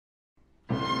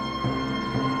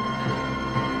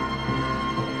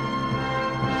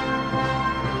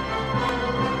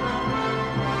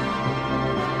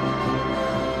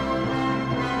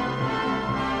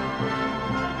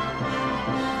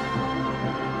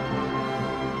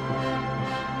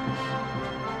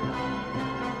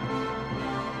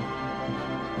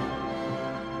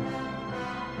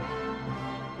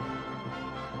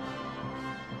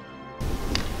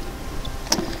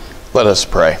Let us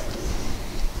pray.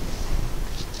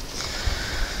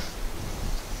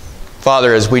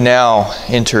 Father, as we now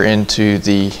enter into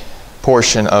the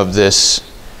portion of this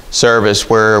service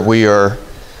where we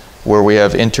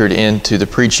have entered into the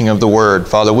preaching of the Word,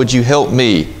 Father, would you help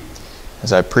me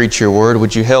as I preach your Word?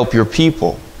 Would you help your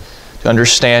people to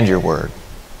understand your Word?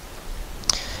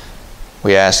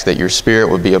 We ask that your Spirit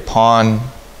would be upon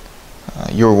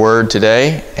your Word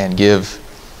today and give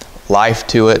life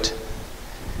to it.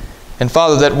 And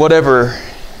Father, that whatever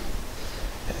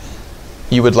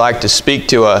you would like to speak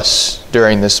to us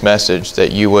during this message,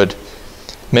 that you would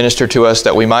minister to us,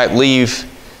 that we might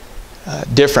leave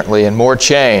differently and more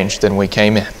changed than we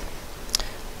came in.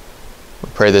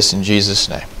 We pray this in Jesus'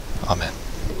 name. Amen.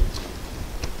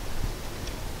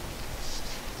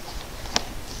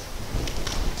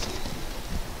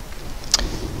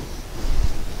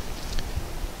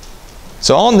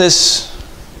 So on this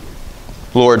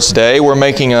Lord's Day, we're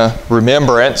making a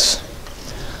remembrance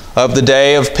of the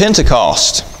day of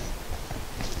Pentecost.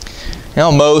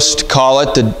 Now, most call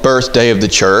it the birthday of the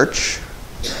church,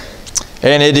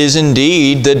 and it is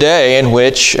indeed the day in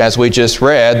which, as we just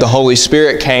read, the Holy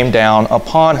Spirit came down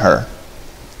upon her.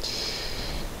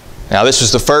 Now, this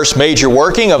was the first major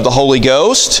working of the Holy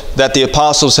Ghost that the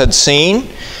apostles had seen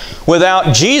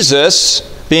without Jesus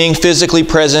being physically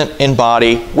present in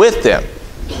body with them.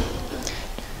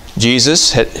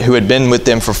 Jesus, who had been with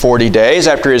them for 40 days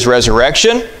after His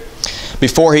resurrection,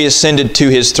 before He ascended to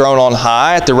His throne on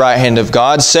high at the right hand of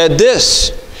God, said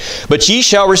this, "But ye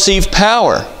shall receive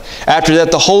power, after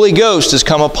that the Holy Ghost is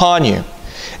come upon you,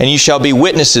 and ye shall be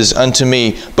witnesses unto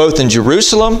me, both in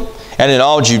Jerusalem, and in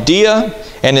all Judea,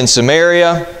 and in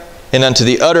Samaria, and unto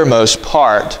the uttermost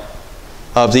part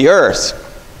of the earth."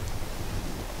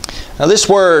 Now this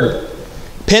word,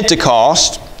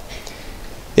 Pentecost,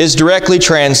 is directly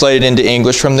translated into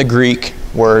English from the Greek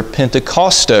word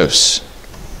Pentekostos,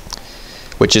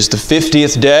 which is the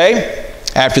 50th day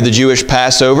after the Jewish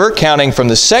Passover, counting from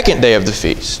the second day of the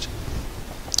feast.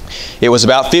 It was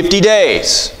about 50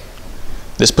 days.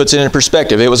 This puts it in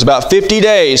perspective. It was about 50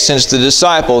 days since the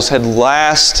disciples had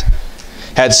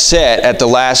sat at the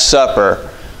Last Supper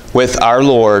with our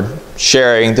Lord,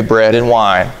 sharing the bread and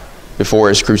wine before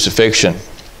His crucifixion.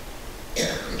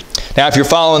 Now, if you're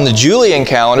following the Julian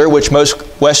calendar, which most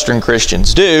Western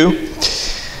Christians do,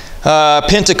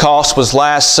 Pentecost was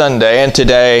last Sunday, and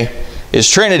today is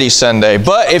Trinity Sunday.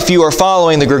 But if you are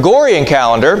following the Gregorian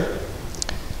calendar,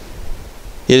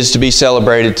 it is to be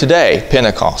celebrated today,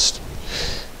 Pentecost.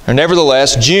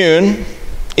 Nevertheless, June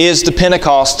is the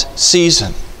Pentecost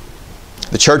season.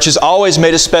 The church has always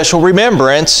made a special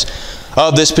remembrance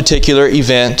of this particular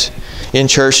event in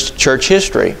church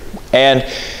history. And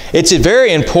it's a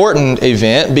very important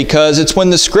event because it's when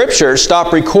the Scriptures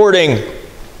stop recording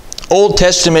Old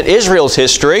Testament Israel's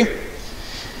history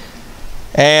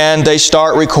and they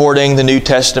start recording the New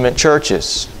Testament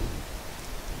churches.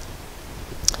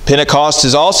 Pentecost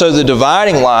is also the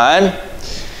dividing line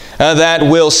that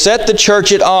will set the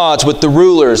church at odds with the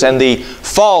rulers and the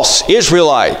false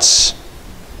Israelites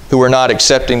who are not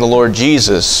accepting the Lord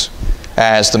Jesus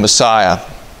as the Messiah.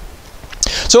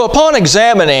 So upon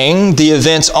examining the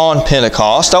events on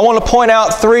Pentecost, I want to point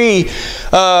out three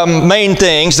main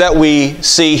things that we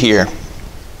see here.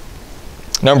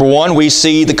 Number one, we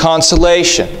see the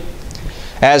consolation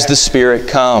as the Spirit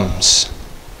comes.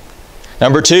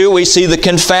 Number two, we see the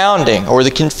confounding or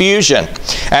the confusion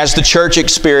as the church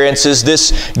experiences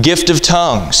this gift of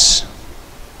tongues.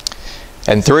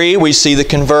 And three, we see the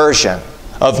conversion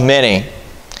of many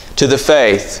to the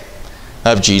faith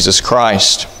of Jesus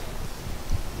Christ.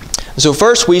 So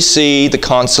first we see the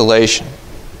consolation.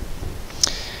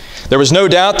 There was no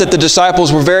doubt that the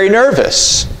disciples were very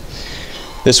nervous.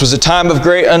 This was a time of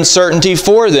great uncertainty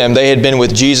for them. They had been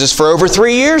with Jesus for over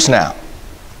 3 years now.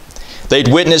 They'd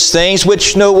witnessed things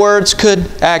which no words could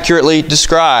accurately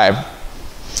describe.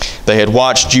 They had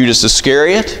watched Judas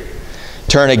Iscariot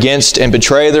turn against and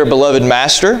betray their beloved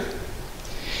Master.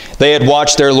 They had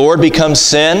watched their Lord become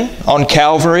sin on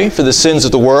Calvary for the sins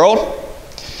of the world.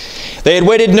 They had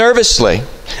waited nervously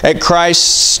at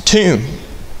Christ's tomb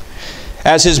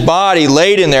as His body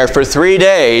laid in there for 3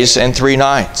 days and 3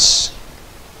 nights.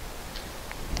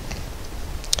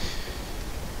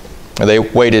 They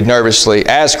waited nervously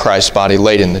as Christ's body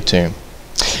laid in the tomb.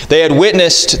 They had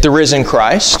witnessed the risen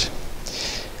Christ,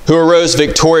 who arose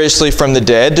victoriously from the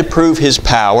dead to prove His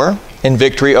power and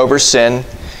victory over sin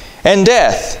and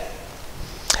death.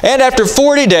 And after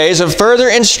 40 days of further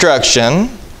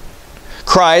instruction,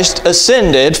 Christ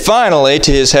ascended finally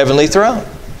to His heavenly throne.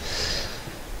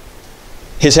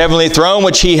 His heavenly throne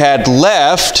which He had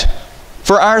left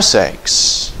for our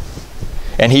sakes.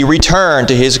 and He returned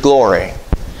to His glory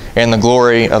and the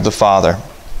glory of the Father.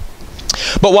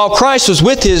 But while Christ was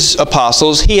with His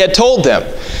apostles, He had told them,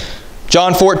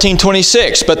 John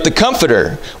 14:26, "But the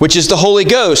Comforter, which is the Holy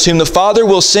Ghost, whom the Father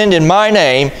will send in my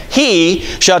name, He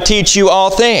shall teach you all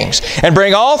things, and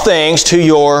bring all things to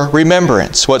your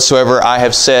remembrance, whatsoever I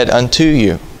have said unto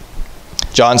you."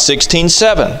 John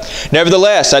 16:7,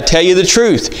 "Nevertheless, I tell you the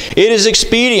truth, it is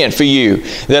expedient for you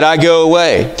that I go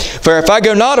away. For if I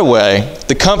go not away,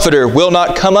 the Comforter will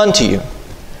not come unto you.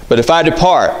 But if I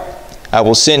depart, I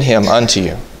will send Him unto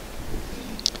you."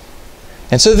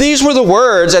 And so these were the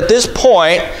words at this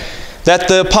point that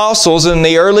the apostles in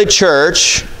the early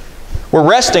church were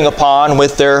resting upon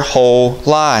with their whole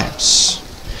lives.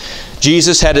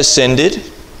 Jesus had ascended,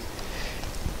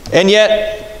 and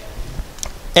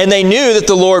they knew that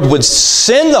the Lord would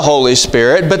send the Holy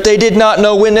Spirit, but they did not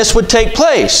know when this would take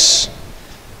place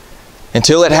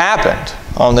until it happened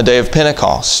on the day of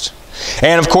Pentecost.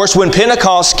 And of course, when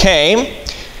Pentecost came,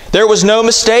 there was no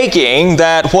mistaking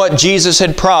that what Jesus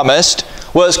had promised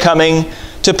was coming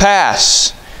to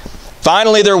pass.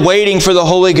 Finally, their waiting for the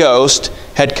Holy Ghost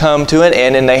had come to an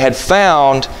end, and they had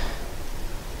found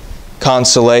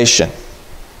consolation.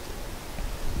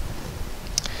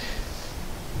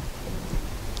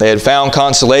 They had found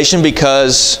consolation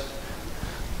because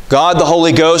God the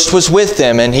Holy Ghost was with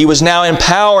them, and He was now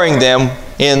empowering them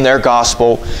in their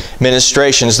gospel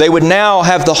ministrations. They would now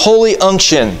have the holy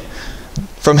unction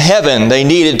from heaven they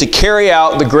needed to carry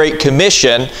out the great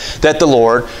commission that the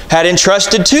Lord had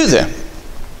entrusted to them.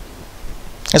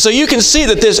 And so you can see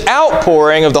that this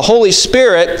outpouring of the Holy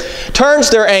Spirit turns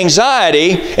their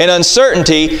anxiety and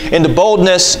uncertainty into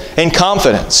boldness and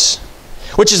confidence,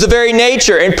 which is the very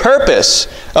nature and purpose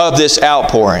of this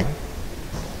outpouring.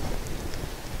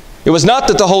 It was not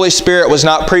that the Holy Spirit was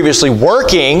not previously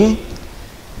working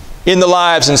in the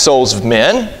lives and souls of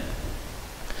men,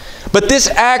 but this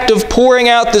act of pouring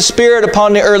out the Spirit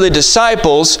upon the early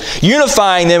disciples,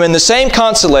 unifying them in the same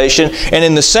consolation and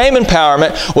in the same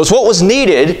empowerment, was what was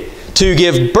needed to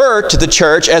give birth to the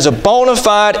church as a bona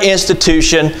fide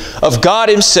institution of God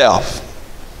Himself.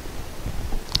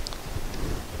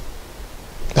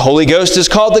 The Holy Ghost is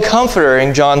called the Comforter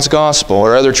in John's Gospel,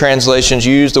 or other translations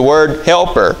use the word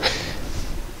Helper.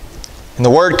 And the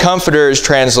word Comforter is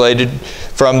translated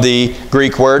from the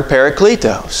Greek word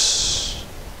Parakletos,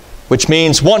 which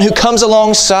means one who comes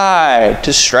alongside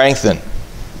to strengthen.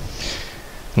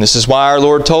 And this is why our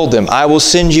Lord told them, "I will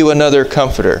send you another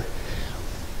Comforter.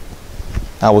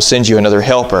 I will send you another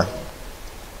Helper."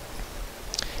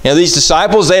 You know, these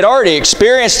disciples, they'd already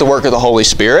experienced the work of the Holy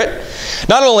Spirit,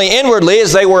 not only inwardly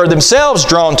as they were themselves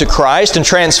drawn to Christ and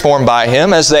transformed by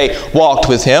Him as they walked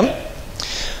with Him,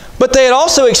 but they had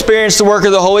also experienced the work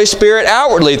of the Holy Spirit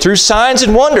outwardly through signs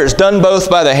and wonders done both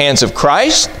by the hands of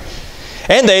Christ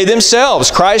and they themselves.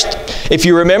 Christ, if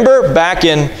you remember back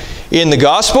in the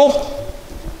Gospel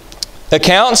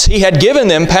accounts, He had given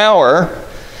them power,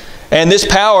 and this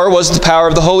power was the power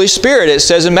of the Holy Spirit. It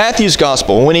says in Matthew's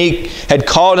Gospel, when He had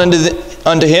called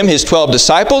unto Him His 12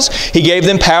 disciples, He gave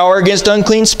them power against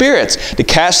unclean spirits, to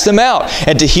cast them out,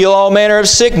 and to heal all manner of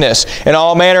sickness and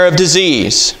all manner of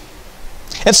disease.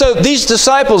 And so these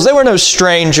disciples, they were no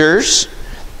strangers.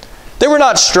 They were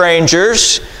not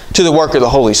strangers to the work of the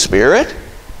Holy Spirit.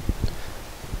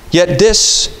 Yet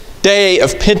this day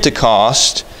of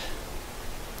Pentecost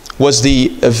was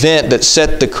the event that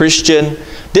set the Christian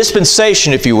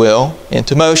dispensation, if you will,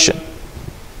 into motion.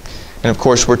 And of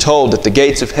course, we're told that the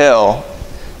gates of hell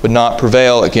would not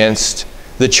prevail against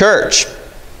the church.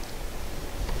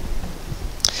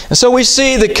 And so we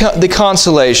see the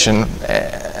consolation.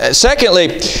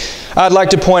 Secondly, I'd like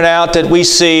to point out that we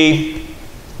see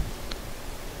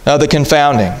the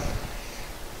confounding.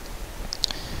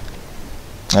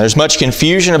 Now, there's much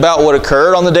confusion about what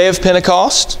occurred on the day of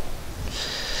Pentecost.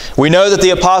 We know that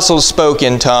the apostles spoke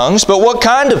in tongues, but what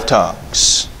kind of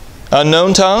tongues?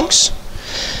 Unknown tongues?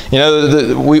 You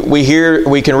know,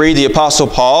 we can read the Apostle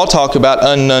Paul talk about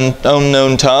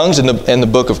unknown tongues in the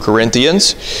book of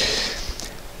Corinthians.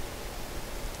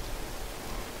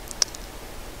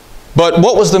 But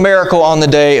what was the miracle on the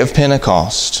day of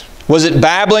Pentecost? Was it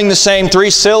babbling the same 3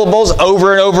 syllables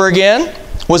over and over again?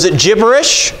 Was it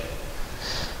gibberish?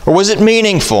 Or was it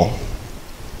meaningful?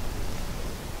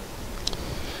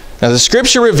 Now the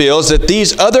Scripture reveals that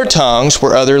these other tongues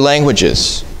were other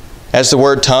languages. As the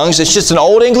word tongues, it's just an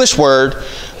old English word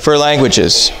for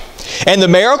languages. And the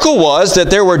miracle was that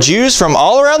there were Jews from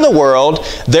all around the world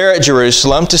there at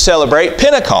Jerusalem to celebrate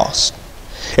Pentecost.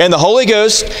 And the Holy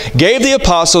Ghost gave the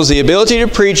apostles the ability to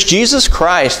preach Jesus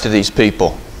Christ to these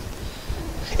people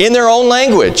in their own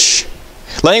language.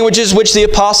 languages which the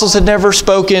apostles had never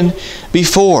spoken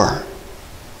before.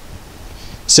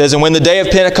 It says, and when the day of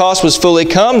Pentecost was fully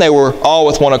come, they were all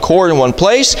with one accord in one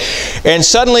place. And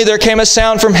suddenly there came a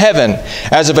sound from heaven,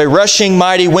 as of a rushing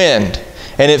mighty wind,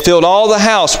 and it filled all the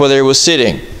house where they were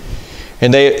sitting.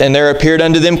 And there appeared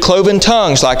unto them cloven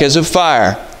tongues like as of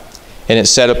fire, and it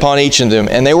sat upon each of them.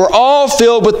 And they were all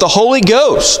filled with the Holy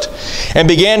Ghost, and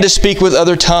began to speak with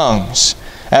other tongues,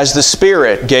 as the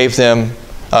Spirit gave them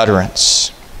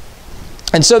utterance.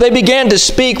 And so they began to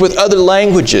speak with other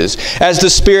languages as the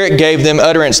Spirit gave them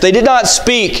utterance. They did not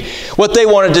speak what they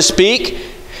wanted to speak.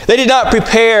 They did not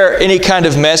prepare any kind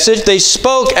of message. They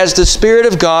spoke as the Spirit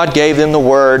of God gave them the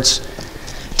words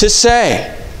to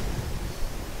say.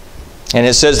 And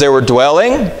it says there were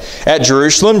dwelling at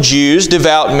Jerusalem Jews,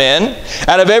 devout men,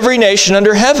 out of every nation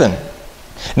under heaven.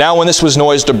 Now when this was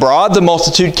noised abroad, the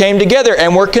multitude came together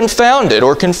and were confounded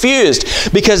or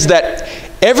confused, because that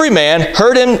every man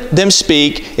heard them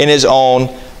speak in his own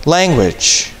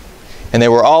language. And they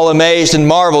were all amazed and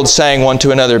marveled, saying one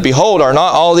to another, Behold, are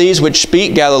not all these which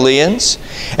speak Galileans?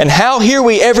 And how hear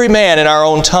we every man in our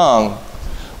own tongue,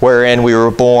 wherein we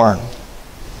were born?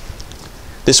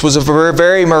 This was a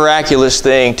very miraculous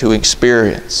thing to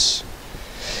experience.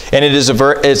 And it's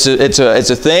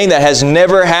a thing that has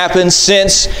never happened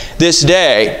since this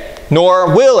day,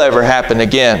 nor will ever happen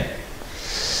again.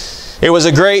 It was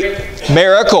a great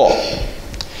miracle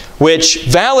which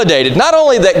validated not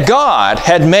only that God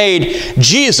had made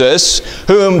Jesus,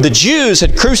 whom the Jews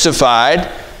had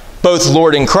crucified, both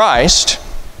Lord and Christ,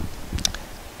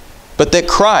 but that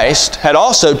Christ had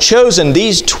also chosen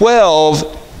these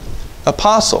 12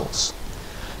 apostles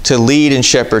to lead and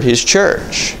shepherd His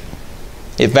church.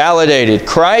 It validated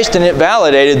Christ, and it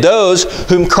validated those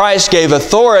whom Christ gave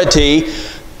authority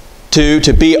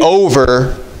to be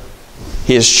over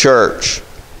His church.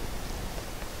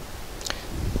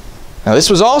 Now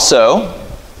this was also,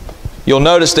 you'll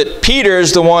notice that Peter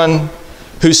is the one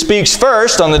who speaks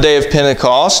first on the day of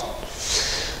Pentecost.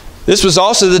 This was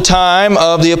also the time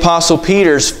of the Apostle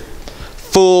Peter's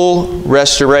full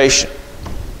restoration.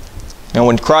 And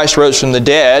when Christ rose from the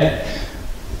dead,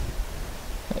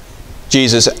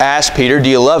 Jesus asked Peter, Do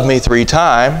you love me 3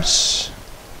 times?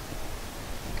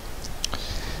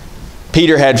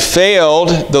 Peter had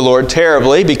failed the Lord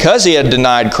terribly because he had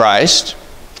denied Christ.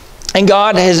 And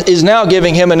God is now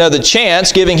giving him another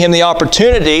chance, giving him the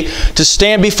opportunity to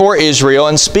stand before Israel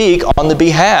and speak on the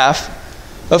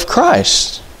behalf of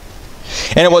Christ.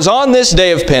 And it was on this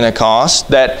day of Pentecost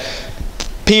that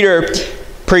Peter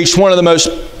preached one of the most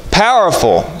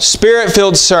powerful,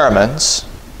 Spirit-filled sermons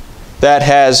that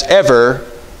has ever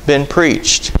been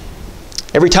preached.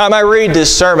 Every time I read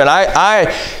this sermon,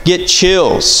 I get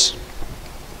chills.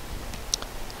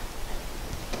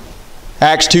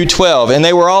 Acts 2:12, and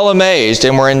they were all amazed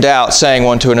and were in doubt, saying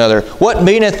one to another, What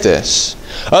meaneth this?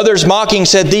 Others mocking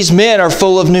said, These men are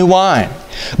full of new wine.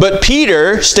 But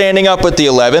Peter, standing up with the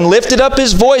 11, lifted up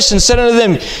his voice and said unto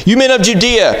them, You men of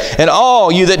Judea, and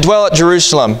all you that dwell at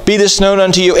Jerusalem, be this known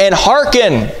unto you, and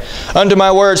hearken unto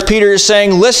my words. Peter is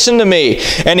saying, Listen to me.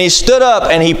 And he stood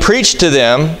up and he preached to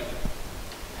them.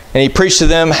 And he preached to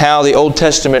them how the Old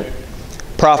Testament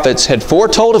prophets had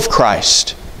foretold of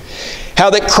Christ. How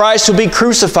that Christ would be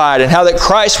crucified and how that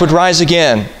Christ would rise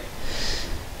again.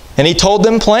 And he told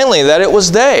them plainly that it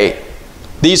was they,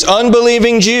 these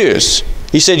unbelieving Jews.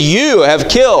 He said, You have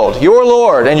killed your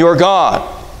Lord and your God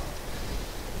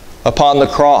upon the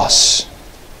cross.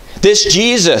 This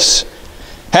Jesus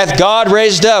hath God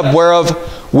raised up, whereof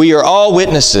we are all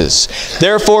witnesses.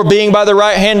 Therefore, being by the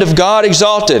right hand of God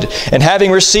exalted, and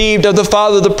having received of the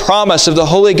Father the promise of the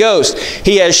Holy Ghost,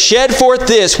 He has shed forth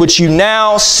this which you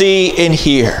now see and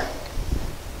hear.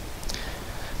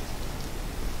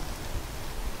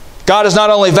 God is not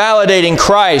only validating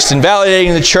Christ and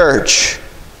validating the church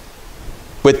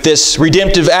with this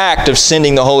redemptive act of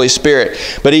sending the Holy Spirit,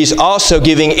 but He's also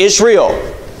giving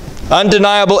Israel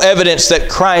undeniable evidence that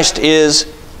Christ is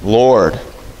Lord.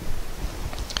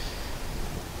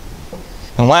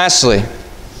 And lastly,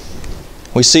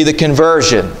 we see the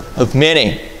conversion of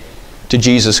many to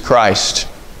Jesus Christ.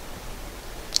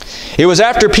 It was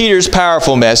after Peter's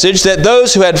powerful message that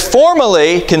those who had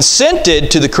formerly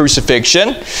consented to the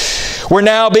crucifixion were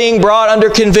now being brought under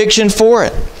conviction for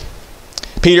it.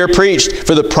 Peter preached,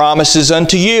 For the promises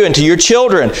unto you and to your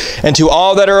children and to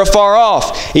all that are afar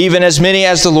off, even as many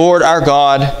as the Lord our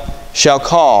God shall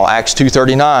call. Acts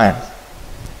 2:39.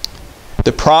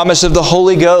 The promise of the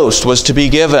Holy Ghost was to be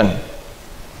given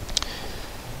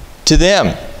to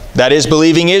them. That is,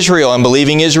 believing Israel and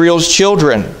believing Israel's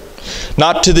children.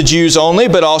 Not to the Jews only,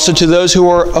 but also to those who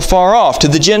are afar off, to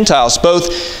the Gentiles,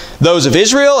 both those of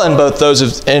Israel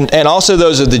and and also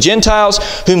those of the Gentiles,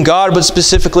 whom God would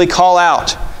specifically call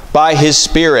out by His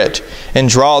Spirit and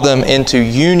draw them into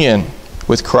union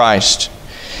with Christ.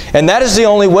 And that is the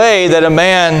only way that a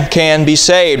man can be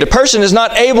saved. A person is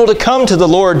not able to come to the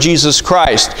Lord Jesus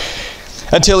Christ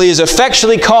until he is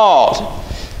effectually called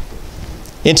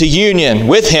into union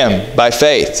with Him by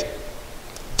faith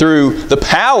through the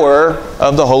power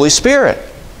of the Holy Spirit.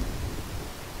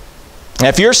 And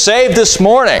if you're saved this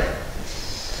morning,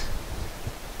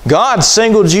 God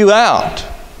singled you out.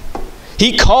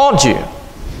 He called you.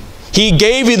 He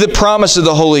gave you the promise of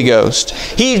the Holy Ghost.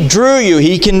 He drew you.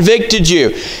 He convicted you.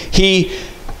 He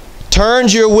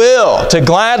turned your will to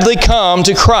gladly come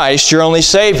to Christ, your only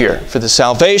Savior, for the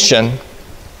salvation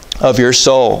of your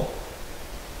soul.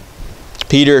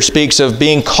 Peter speaks of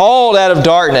being called out of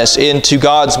darkness into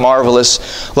God's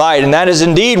marvelous light. And that is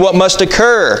indeed what must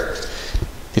occur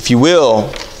if you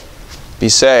will be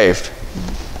saved.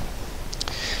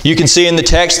 You can see in the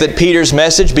text that Peter's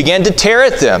message began to tear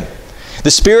at them.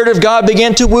 The Spirit of God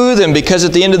began to woo them, because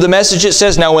at the end of the message it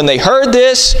says, now when they heard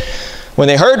this, when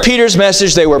they heard Peter's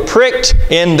message, they were pricked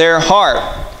in their heart,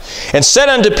 and said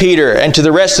unto Peter and to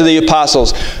the rest of the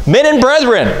apostles, Men and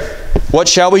brethren, what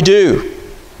shall we do?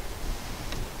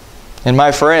 And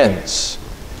my friends,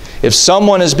 if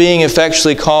someone is being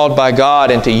effectually called by God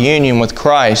into union with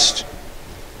Christ,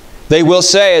 they will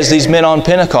say, as these men on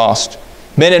Pentecost,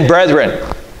 Men and brethren,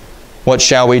 what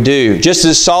shall we do? Just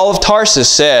as Saul of Tarsus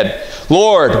said,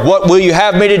 Lord, what will you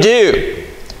have me to do?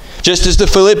 Just as the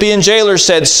Philippian jailer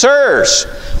said, Sirs,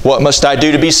 what must I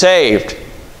do to be saved?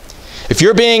 If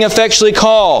you're being effectually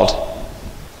called,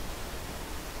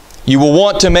 you will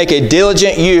want to make a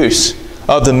diligent use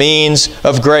of the means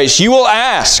of grace. You will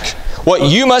ask what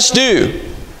you must do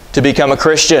to become a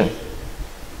Christian.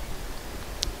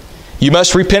 You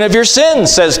must repent of your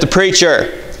sins, says the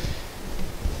preacher.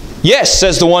 Yes,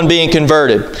 says the one being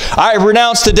converted. I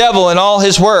renounce the devil and all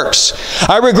his works.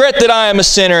 I regret that I am a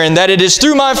sinner and that it is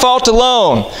through my fault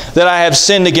alone that I have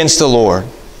sinned against the Lord.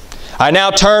 I now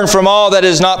turn from all that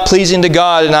is not pleasing to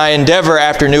God, and I endeavor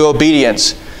after new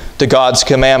obedience to God's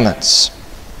commandments.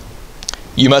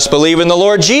 You must believe in the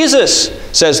Lord Jesus,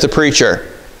 says the preacher.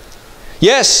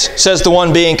 Yes, says the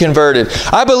one being converted.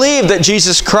 I believe that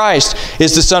Jesus Christ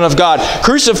is the Son of God,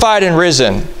 crucified and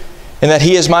risen, and that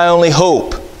He is my only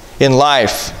hope in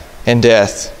life and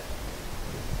death.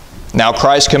 Now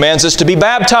Christ commands us to be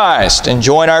baptized and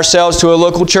join ourselves to a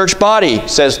local church body,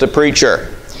 says the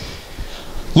preacher.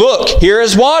 Look, here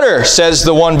is water, says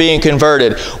the one being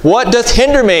converted. What doth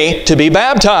hinder me to be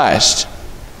baptized?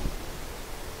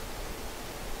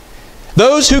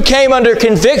 Those who came under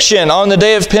conviction on the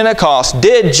day of Pentecost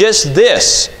did just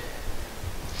this.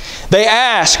 They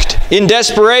asked in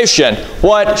desperation,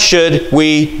 what should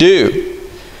we do?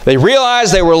 They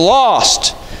realized they were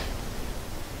lost.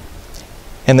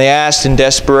 And they asked in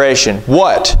desperation,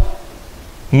 what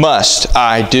must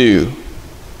I do?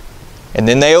 And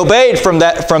then they obeyed from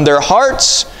their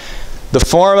hearts the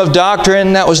form of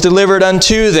doctrine that was delivered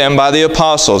unto them by the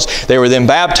apostles. They were then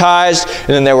baptized, and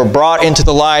then they were brought into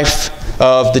the life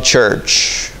of the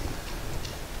church.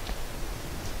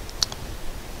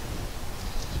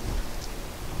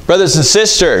 Brothers and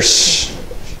sisters,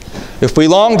 if we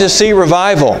long to see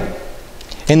revival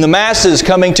in the masses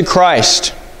coming to Christ,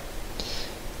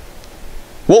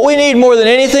 what we need more than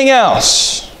anything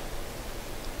else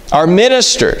are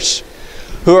ministers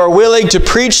who are willing to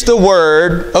preach the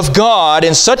Word of God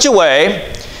in such a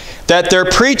way that their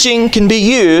preaching can be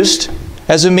used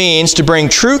as a means to bring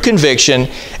true conviction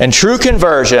and true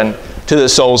conversion to the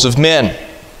souls of men.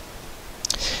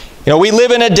 You know, we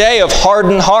live in a day of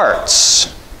hardened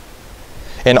hearts.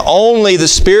 And only the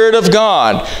Spirit of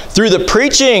God, through the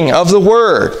preaching of the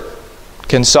Word,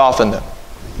 can soften them.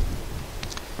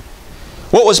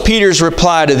 What was Peter's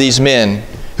reply to these men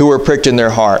who were pricked in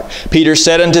their heart? Peter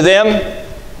said unto them,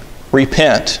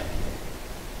 Repent.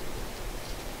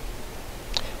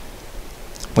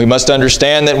 We must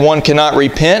understand that one cannot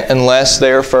repent unless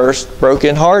they are first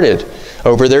brokenhearted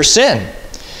over their sin.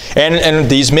 And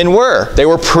these men were. They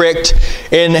were pricked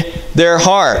in their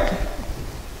heart.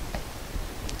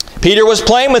 Peter was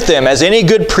plain with them, as any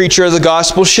good preacher of the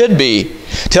gospel should be,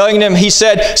 telling them, he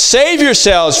said, Save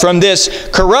yourselves from this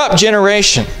corrupt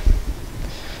generation.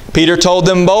 Peter told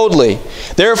them boldly,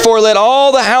 Therefore let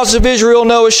all the house of Israel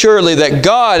know assuredly that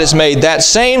God has made that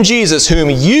same Jesus whom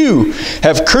you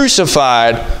have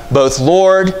crucified both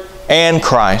Lord and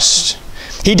Christ.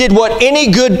 He did what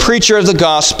any good preacher of the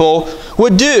gospel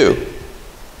would do.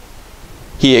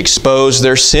 He exposed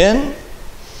their sin,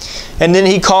 and then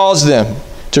he calls them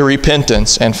to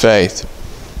repentance and faith.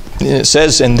 It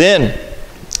says, and then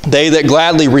they that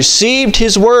gladly received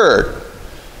his word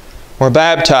were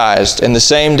baptized, and the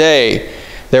same day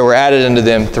there were added unto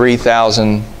them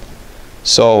 3,000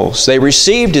 souls. They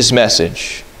received his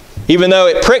message, even though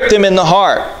it pricked them in the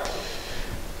heart.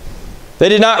 They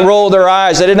did not roll their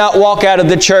eyes. They did not walk out of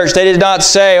the church. They did not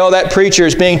say, oh, that preacher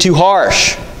is being too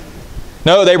harsh.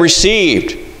 No, they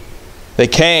received. They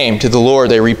came to the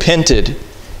Lord. They repented,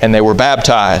 and they were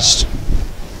baptized.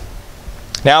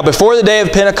 Now, before the day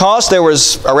of Pentecost, there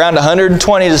was around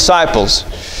 120 disciples.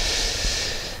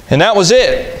 And that was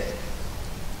it.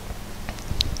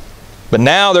 But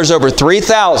now there's over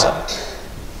 3,000.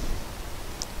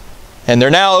 And they're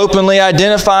now openly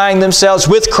identifying themselves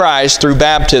with Christ through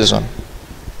baptism.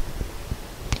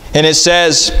 And it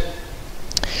says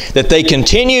that they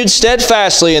continued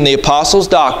steadfastly in the apostles'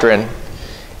 doctrine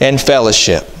and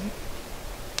fellowship,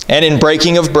 and in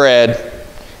breaking of bread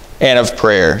and of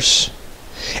prayers.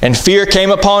 And fear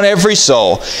came upon every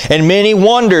soul, and many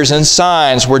wonders and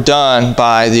signs were done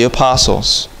by the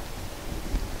apostles.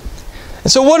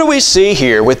 And so what do we see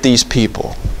here with these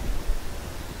people?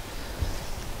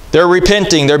 They're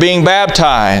repenting. They're being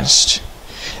baptized.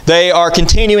 They are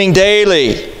continuing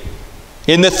daily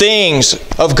in the things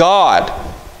of God.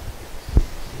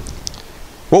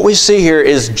 What we see here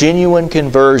is genuine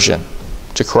conversion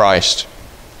to Christ.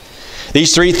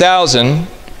 These 3,000,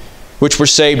 which were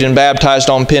saved and baptized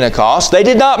on Pentecost, they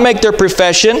did not make their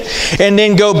profession and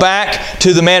then go back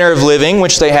to the manner of living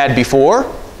which they had before.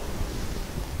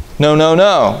 No, no,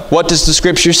 no. What does the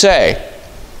Scripture say?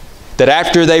 That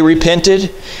after they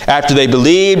repented, after they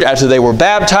believed, after they were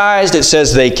baptized, it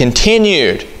says they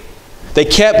continued. They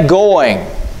kept going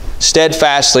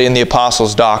steadfastly in the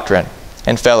apostles' doctrine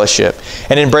and fellowship,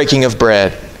 and in breaking of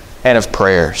bread and of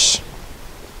prayers.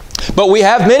 But we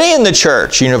have many in the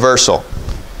church, universal,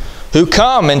 who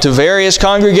come into various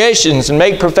congregations and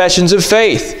make professions of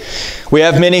faith. We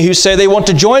have many who say they want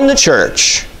to join the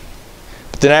church,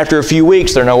 but then after a few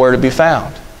weeks they're nowhere to be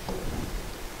found.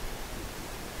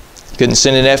 Couldn't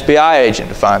send an FBI agent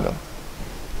to find them.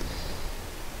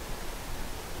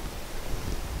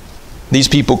 These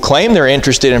people claim they're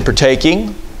interested in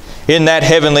partaking in that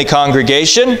heavenly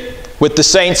congregation with the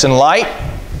saints in light,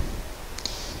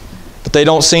 but they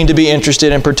don't seem to be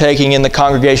interested in partaking in the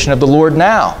congregation of the Lord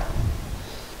now.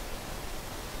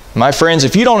 My friends,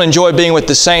 if you don't enjoy being with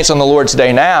the saints on the Lord's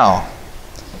day now,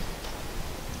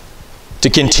 to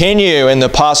continue in the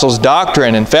apostles'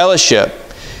 doctrine and fellowship,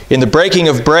 in the breaking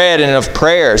of bread and of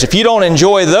prayers, if you don't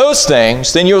enjoy those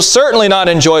things, then you'll certainly not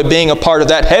enjoy being a part of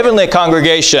that heavenly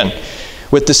congregation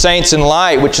with the saints in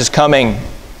light, which is coming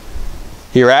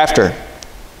hereafter.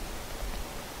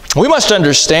 We must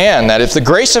understand that if the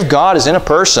grace of God is in a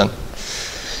person,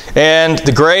 and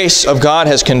the grace of God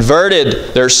has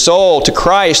converted their soul to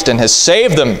Christ and has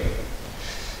saved them,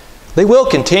 they will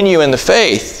continue in the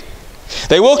faith.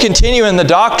 They will continue in the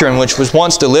doctrine which was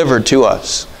once delivered to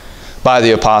us by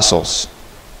the apostles.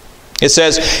 It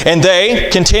says, and they,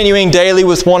 continuing daily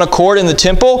with one accord in the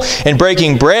temple, and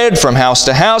breaking bread from house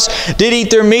to house, did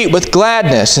eat their meat with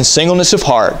gladness and singleness of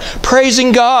heart,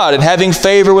 praising God and having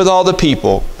favor with all the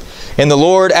people. And the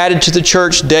Lord added to the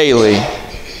church daily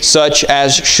such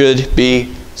as should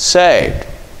be saved.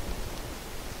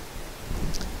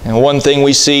 And one thing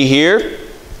we see here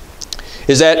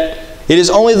is that it is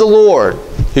only the Lord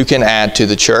who can add to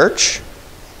the church.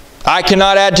 I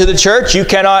cannot add to the church. You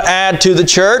cannot add to the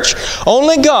church.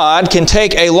 Only God can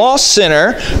take a lost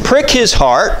sinner, prick his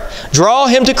heart, draw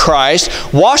him to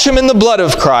Christ, wash him in the blood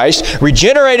of Christ,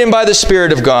 regenerate him by the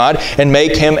Spirit of God, and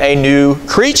make him a new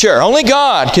creature. Only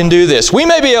God can do this. We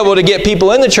may be able to get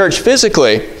people in the church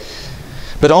physically,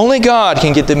 but only God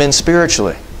can get them in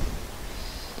spiritually.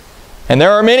 And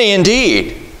there are many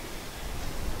indeed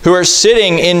who are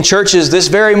sitting in churches this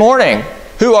very morning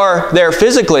who are there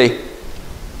physically,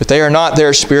 but they are not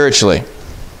there spiritually.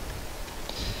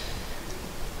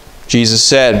 Jesus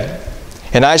said,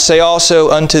 and I say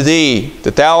also unto thee,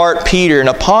 that thou art Peter, and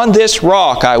upon this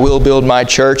rock I will build my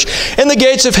church, and the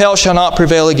gates of hell shall not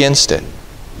prevail against it.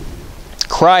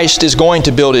 Christ is going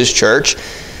to build His church.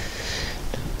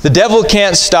 The devil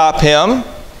can't stop Him.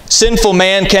 Sinful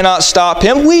man cannot stop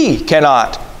Him. We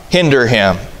cannot hinder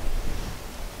Him.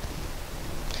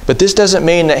 But this doesn't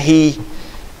mean that He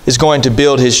is going to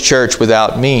build His church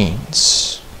without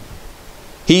means.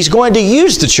 He's going to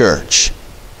use the church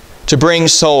to bring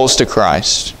souls to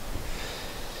Christ.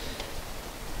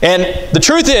 And the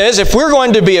truth is, if we're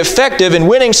going to be effective in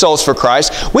winning souls for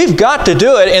Christ, we've got to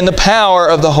do it in the power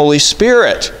of the Holy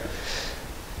Spirit.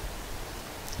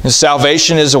 And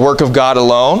salvation is a work of God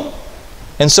alone,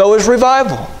 and so is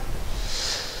revival.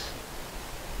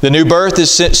 The new birth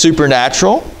is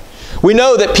supernatural. We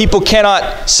know that people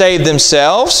cannot save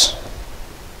themselves.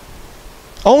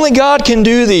 Only God can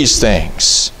do these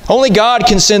things. Only God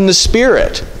can send the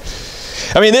Spirit.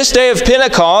 I mean, this day of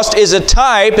Pentecost is a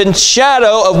type and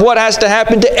shadow of what has to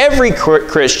happen to every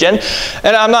Christian.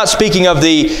 And I'm not speaking of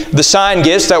the sign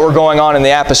gifts that were going on in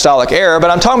the apostolic era, but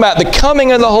I'm talking about the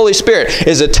coming of the Holy Spirit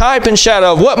is a type and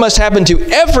shadow of what must happen to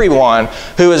everyone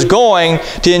who is going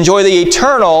to enjoy the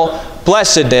eternal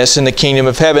blessedness in the kingdom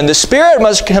of heaven. The Spirit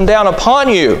must come down upon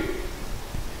you,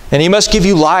 and He must give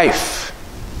you life.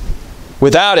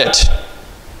 Without it,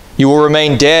 you will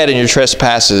remain dead in your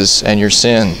trespasses and your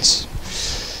sins.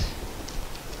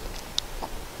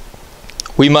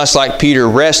 We must, like Peter,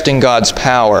 rest in God's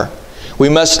power. We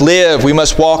must live, we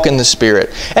must walk in the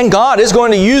Spirit. And God is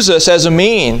going to use us as a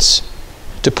means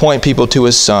to point people to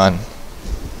His Son.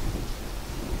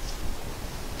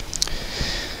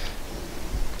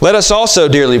 Let us also,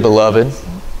 dearly beloved,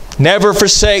 never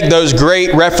forsake those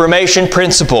great Reformation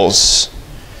principles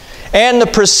and the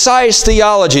precise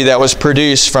theology that was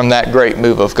produced from that great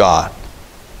move of God.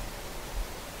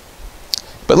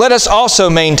 But let us also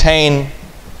maintain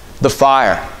the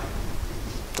fire.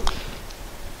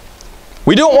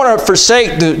 We don't want to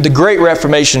forsake the great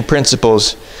Reformation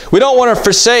principles. We don't want to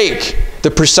forsake the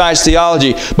precise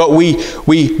theology, but we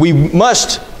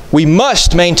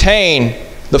must maintain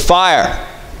the fire.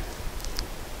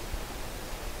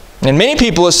 And many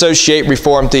people associate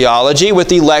Reformed theology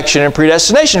with election and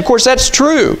predestination. Of course, that's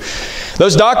true.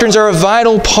 Those doctrines are a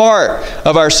vital part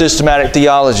of our systematic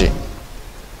theology.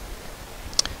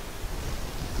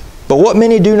 But what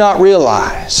many do not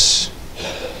realize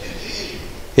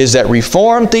is that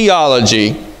Reformed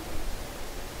theology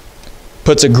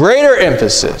puts a greater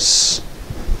emphasis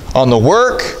on the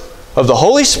work of the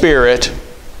Holy Spirit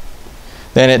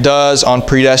than it does on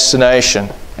predestination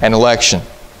and election.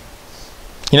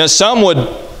 You know, some would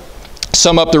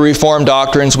sum up the Reformed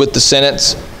doctrines with the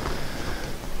sentence,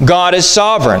 God is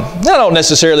sovereign. I don't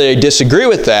necessarily disagree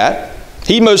with that.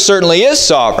 He most certainly is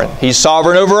sovereign. He's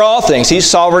sovereign over all things. He's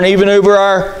sovereign even over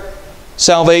our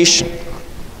salvation.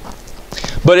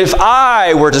 But if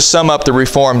I were to sum up the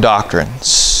Reformed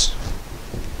doctrines,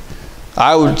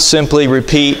 I would simply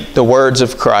repeat the words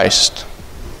of Christ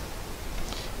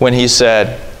when He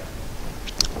said,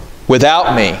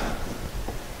 without me,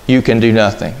 you can do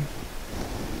nothing.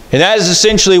 And that is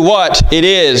essentially what it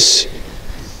is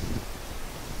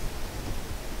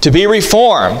to be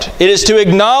reformed. It is to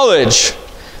acknowledge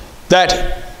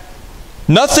that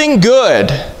nothing good,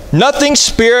 nothing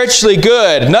spiritually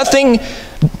good, nothing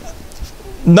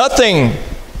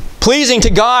pleasing to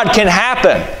God can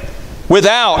happen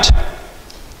without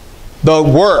the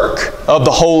work of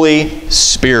the Holy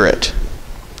Spirit.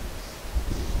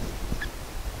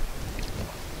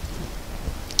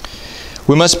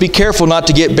 We must be careful not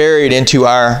to get buried into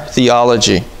our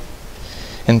theology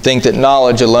and think that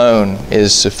knowledge alone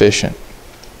is sufficient.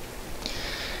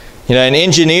 You know, an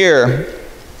engineer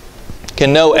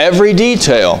can know every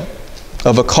detail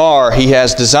of a car he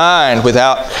has designed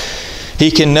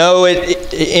he can know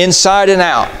it inside and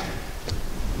out.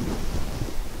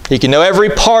 He can know every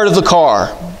part of the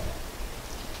car,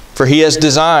 for he has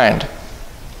designed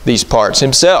these parts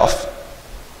himself.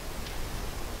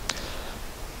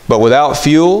 But without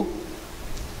fuel,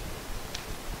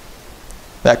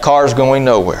 that car is going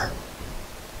nowhere.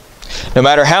 No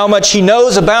matter how much he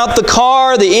knows about the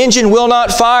car, the engine will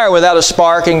not fire without a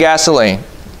spark and gasoline.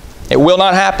 It will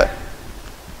not happen.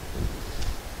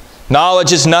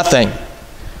 Knowledge is nothing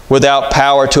without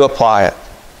power to apply it.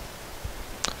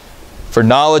 For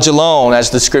knowledge alone, as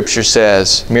the Scripture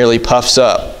says, merely puffs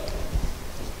up.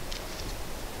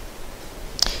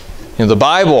 You know, the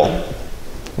Bible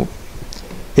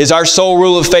is our sole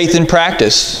rule of faith and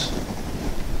practice.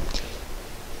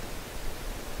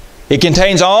 It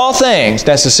contains all things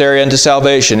necessary unto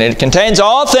salvation. It contains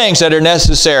all things that are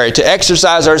necessary to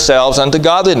exercise ourselves unto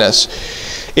godliness.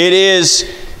 It is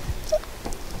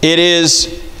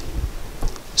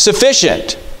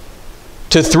sufficient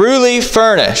to thoroughly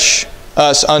furnish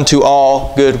us unto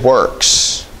all good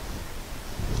works.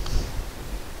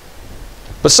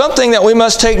 But something that we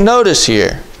must take notice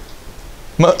here,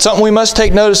 something we must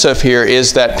take notice of here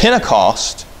is that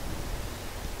Pentecost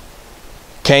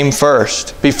came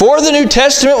first. Before the New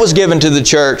Testament was given to the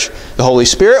church, the Holy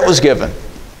Spirit was given.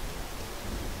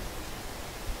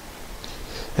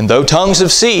 And though tongues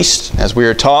have ceased, as we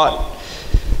are taught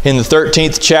in the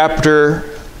 13th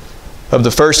chapter of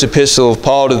the first epistle of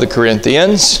Paul to the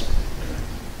Corinthians,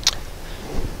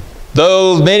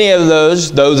 though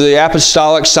the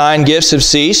apostolic sign gifts have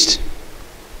ceased,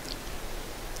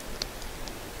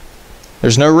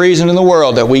 There's no reason in the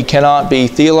world that we cannot be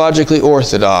theologically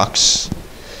orthodox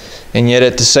and yet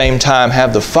at the same time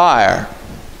have the fire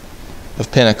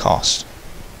of Pentecost.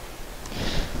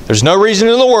 There's no reason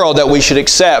in the world that we should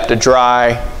accept a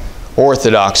dry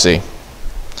orthodoxy.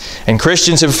 And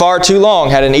Christians have far too long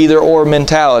had an either-or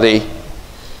mentality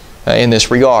in this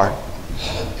regard.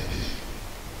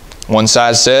 One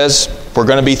side says, if we're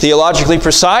going to be theologically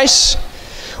precise,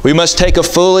 we must take a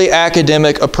fully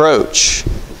academic approach.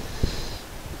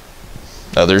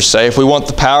 Others say, if we want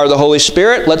the power of the Holy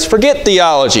Spirit, let's forget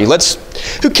theology.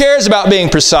 Who cares about being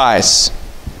precise?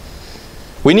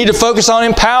 We need to focus on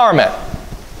empowerment.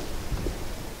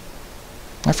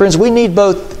 My friends, we need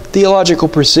both theological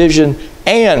precision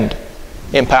and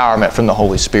empowerment from the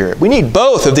Holy Spirit. We need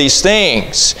both of these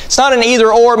things. It's not an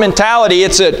either-or mentality.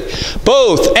 It's a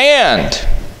both and.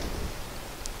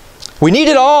 We need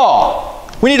it all.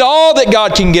 We need all that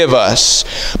God can give us,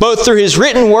 both through His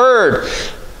written Word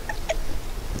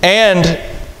and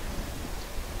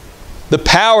the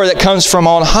power that comes from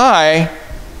on high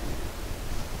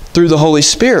through the Holy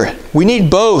Spirit. We need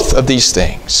both of these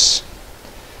things.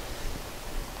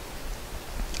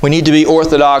 We need to be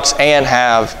orthodox and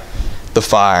have the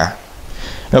fire.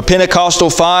 Now,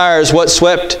 Pentecostal fire is what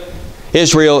swept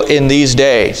Israel in these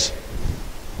days.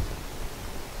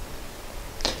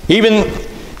 Even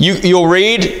you'll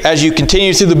read, as you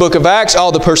continue through the book of Acts,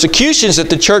 all the persecutions that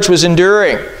the church was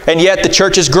enduring. And yet the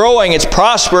church is growing, it's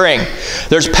prospering.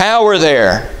 There's power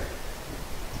there.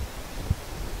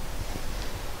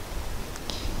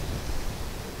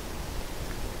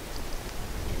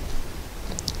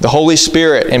 The Holy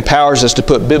Spirit empowers us to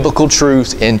put biblical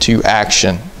truth into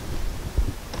action.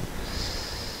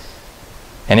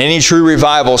 And any true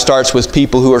revival starts with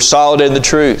people who are solid in the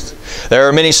truth. There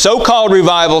are many so-called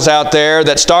revivals out there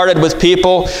that started with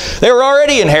people they were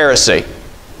already in heresy.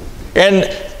 And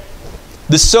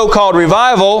the so-called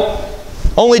revival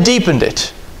only deepened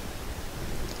it.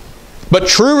 But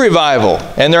true revival,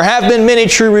 and there have been many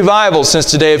true revivals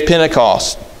since the day of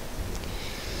Pentecost.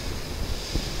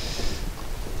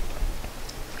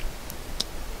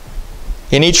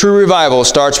 Any true revival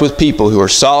starts with people who are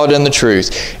solid in the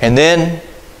truth. And then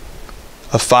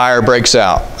a fire breaks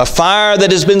out. A fire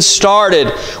that has been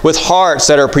started with hearts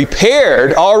that are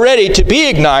prepared already to be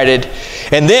ignited.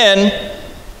 And then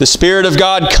the Spirit of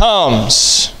God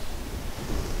comes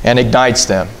and ignites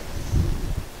them.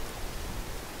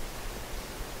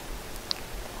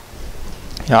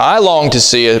 Now, I long to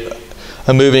see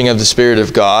a moving of the Spirit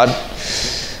of God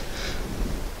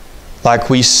like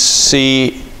we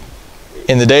see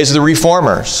in the days of the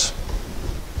Reformers,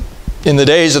 in the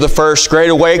days of the First Great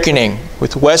Awakening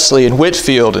with Wesley and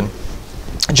Whitefield and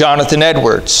Jonathan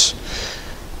Edwards.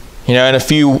 You know, in a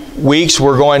few weeks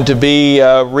we're going to be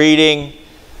reading,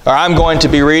 or I'm going to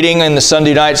be reading in the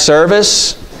Sunday night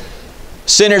service,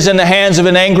 Sinners in the Hands of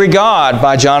an Angry God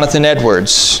by Jonathan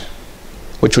Edwards,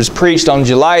 which was preached on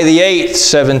July the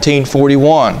 8th,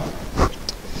 1741.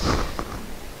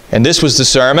 And this was the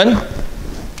sermon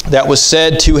that was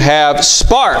said to have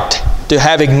sparked, to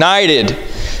have ignited.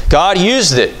 God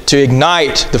used it to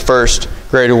ignite the First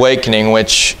Great Awakening,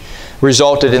 which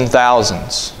resulted in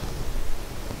thousands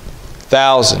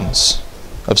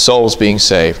of souls being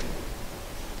saved.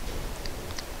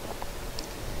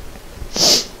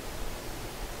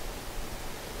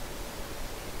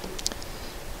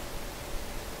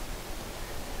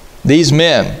 These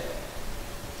men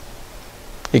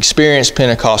experienced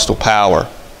Pentecostal power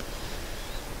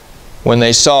when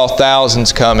they saw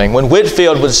thousands coming. When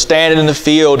Whitefield would stand in the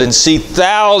field and see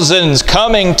thousands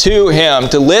coming to him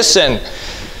to listen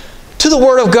to the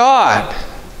Word of God.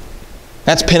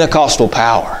 That's Pentecostal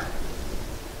power.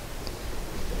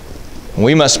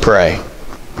 We must pray.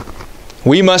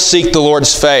 We must seek the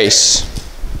Lord's face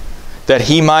that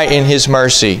He might in His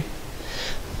mercy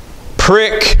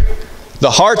prick the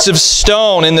hearts of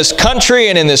stone in this country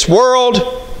and in this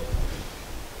world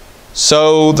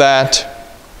so that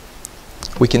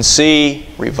we can see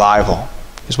revival.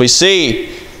 As we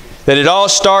see that it all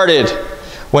started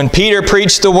when Peter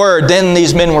preached the Word, then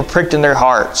these men were pricked in their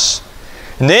hearts.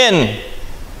 And then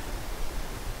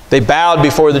they bowed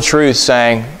before the truth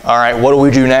saying, all right, what do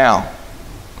we do now?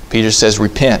 Peter says,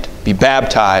 repent, be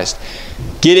baptized,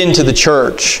 get into the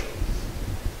church,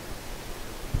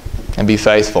 and be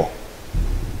faithful.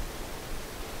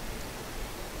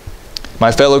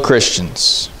 My fellow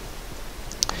Christians,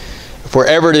 if we're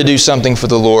ever to do something for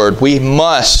the Lord, we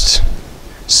must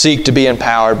seek to be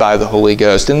empowered by the Holy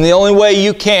Ghost. And the only way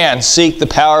you can seek the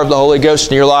power of the Holy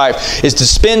Ghost in your life is to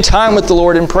spend time with the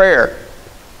Lord in prayer.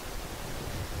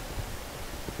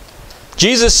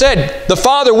 Jesus said, the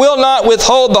Father will not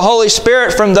withhold the Holy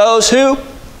Spirit from those who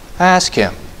ask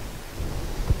Him.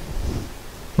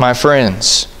 My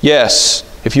friends, yes,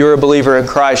 if you're a believer in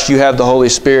Christ, you have the Holy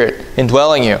Spirit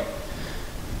indwelling you.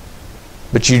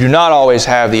 But you do not always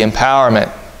have the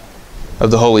empowerment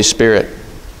of the Holy Spirit.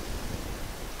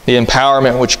 The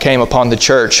empowerment which came upon the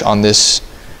church on this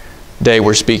day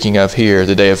we're speaking of here,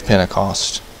 the day of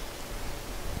Pentecost.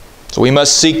 So we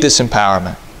must seek this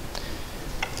empowerment.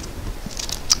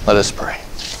 Let us pray.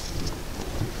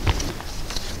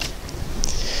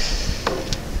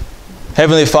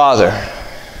 Heavenly Father,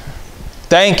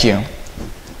 thank You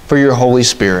for Your Holy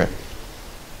Spirit.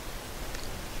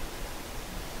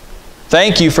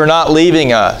 Thank You for not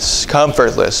leaving us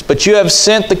comfortless, but You have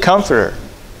sent the Comforter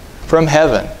from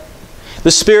heaven, the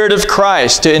Spirit of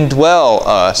Christ, to indwell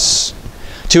us,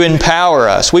 to empower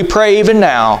us. We pray even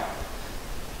now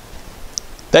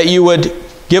that You would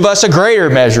give us a greater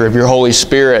measure of Your Holy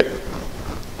Spirit,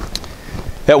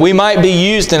 that we might be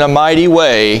used in a mighty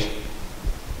way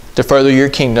to further Your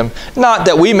kingdom. Not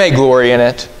that we may glory in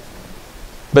it,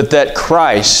 but that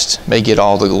Christ may get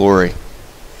all the glory.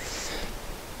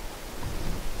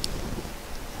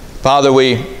 Father,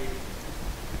 we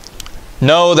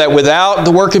know that without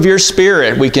the work of Your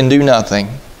Spirit, we can do nothing.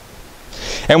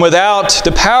 And without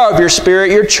the power of Your Spirit,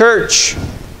 Your church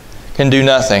can do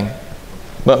nothing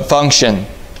but function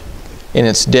in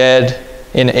its dead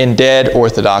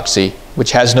orthodoxy,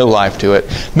 which has no life to it.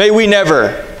 May we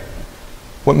never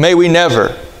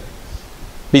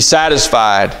be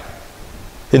satisfied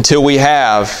until we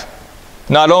have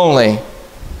not only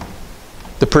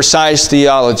the precise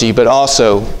theology, but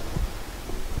also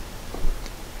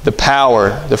the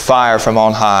power, the fire from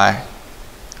on high,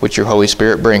 which Your Holy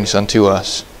Spirit brings unto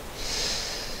us.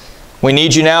 We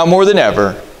need You now more than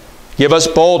ever. Give us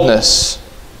boldness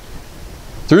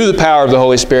through the power of the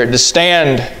Holy Spirit to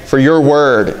stand for Your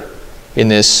word in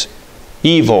this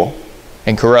evil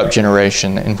and corrupt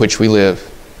generation in which we live.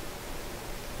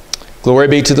 Glory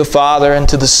be to the Father, and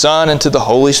to the Son, and to the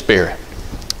Holy Spirit.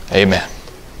 Amen.